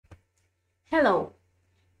Hello,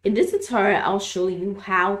 in this tutorial, I'll show you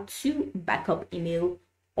how to backup email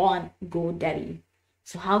on GoDaddy.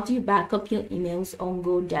 So how do you backup your emails on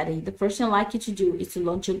GoDaddy? The first thing I'd like you to do is to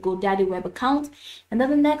launch your GoDaddy web account. And then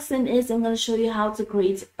the next thing is I'm going to show you how to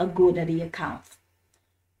create a GoDaddy account.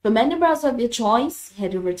 From any browser of your choice,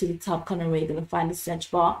 head over to the top corner where you're going to find the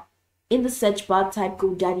search bar. In the search bar, type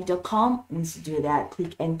godaddy.com. Once you do that,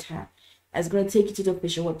 click enter. It's going to take you to the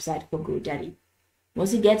official website for GoDaddy.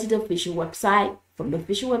 Once you get to the official website, from the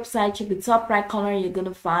official website, check the top right corner, you're going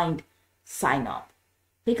to find sign up.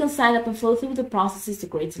 Click on sign up and follow through the processes to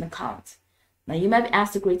create an account. Now, you might be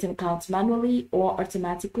asked to create an account manually or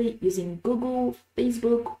automatically using Google,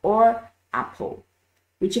 Facebook, or Apple.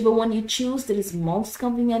 Whichever one you choose that is most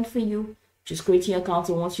convenient for you, just create your account.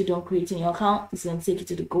 And once you're done creating your account, it's going to take you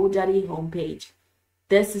to the GoDaddy homepage.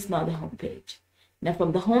 This is not the homepage. Now,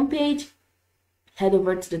 from the homepage, head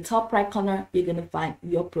over to the top right corner, you're going to find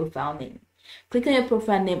your profile name. Click on your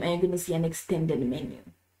profile name and you're going to see an extended menu.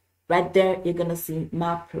 Right there, you're going to see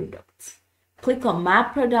My Products. Click on My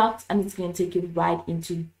Products and it's going to take you right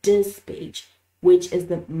into this page, which is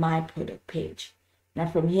the My Product page. Now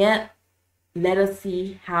from here, let us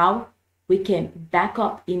see how we can back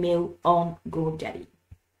up email on GoDaddy.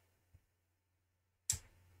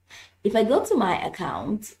 If I go to my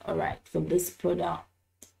account, all right, from this product,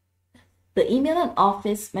 the email and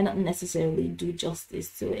office may not necessarily do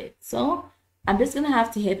justice to it. So I'm just going to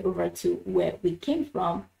have to head over to where we came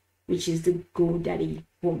from, which is the GoDaddy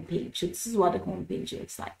homepage. So this is what the homepage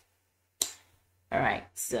looks like. All right,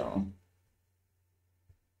 so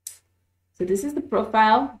this is the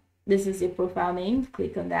profile. This is your profile name.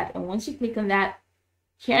 Click on that. And once you click on that,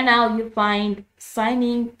 here now you find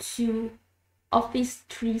signing to Office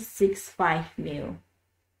 365 mail.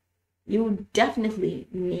 You definitely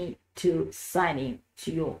need to sign in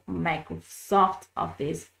to your Microsoft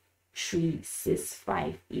Office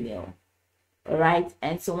 365 email. All right,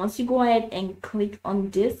 and so once you go ahead and click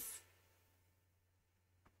on this,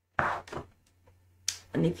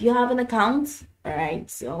 and if you have an account, all right,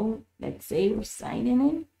 so let's say we're signing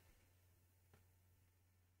in,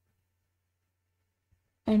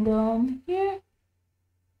 and here,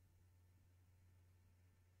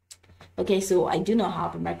 okay, so I do not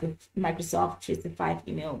have a Microsoft 365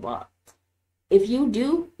 email, but if you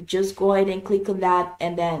do, just go ahead and click on that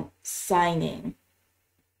and then sign in.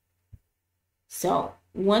 So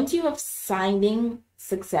once you have signed in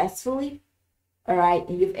successfully, all right,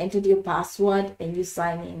 and you've entered your password and you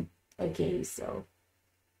sign in. Okay, so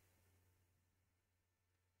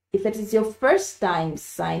if it is your first time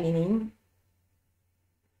signing in,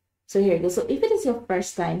 so here you go. So if it is your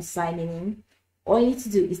first time signing in, all you need to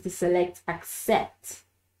do is to select accept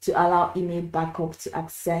to allow email backup to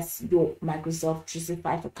access your Microsoft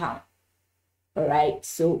 365 account. All right,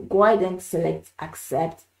 so go ahead and select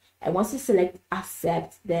accept. And once you select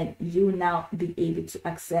accept, then you will now be able to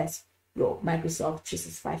access your Microsoft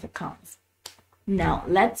 365 account. Now,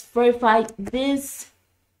 let's verify this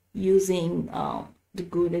using the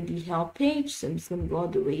GoDaddy help page. So I'm just going to go all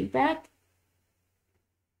the way back.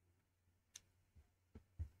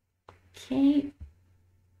 Okay.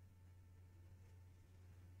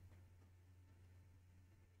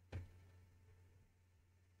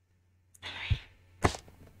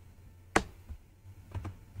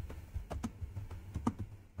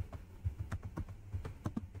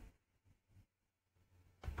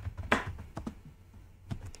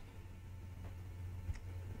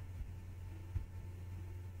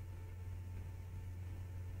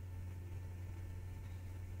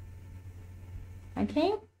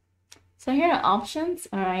 Okay, so here are options.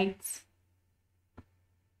 All right,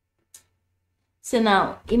 so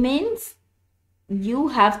now it means you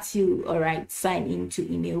have to, all right, sign into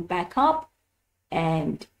email backup,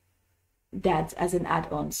 and that as an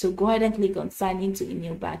add-on. So go ahead and click on sign into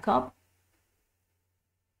email backup.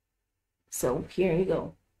 So here you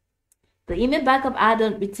go. The email backup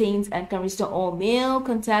add-on retains and can restore all mail,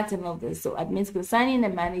 contact, and all this. So admins can sign in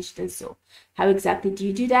and manage this. So how exactly do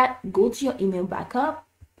you do that? Go to your email backup.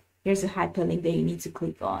 Here's a hyperlink that you need to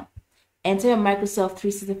click on. Enter your Microsoft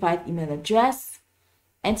 365 email address.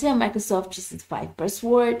 Enter your Microsoft 365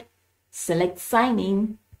 password. Select sign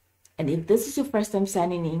in. And if this is your first time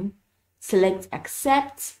signing in, select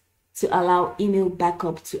accept to allow email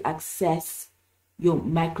backup to access your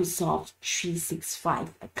Microsoft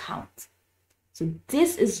 365 account. So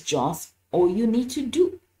this is just all you need to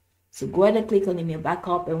do. So go ahead and click on email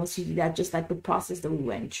backup, and once you do that, just like the process that we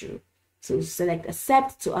went through. So select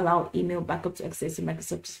accept to allow email backup to access your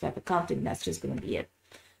Microsoft 365 account, and that's just going to be it.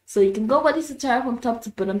 So you can go over this tutorial from top to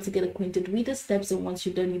bottom to get acquainted with the steps, and once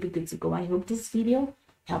you're done, you'll be good to go. I hope this video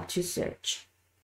help to search.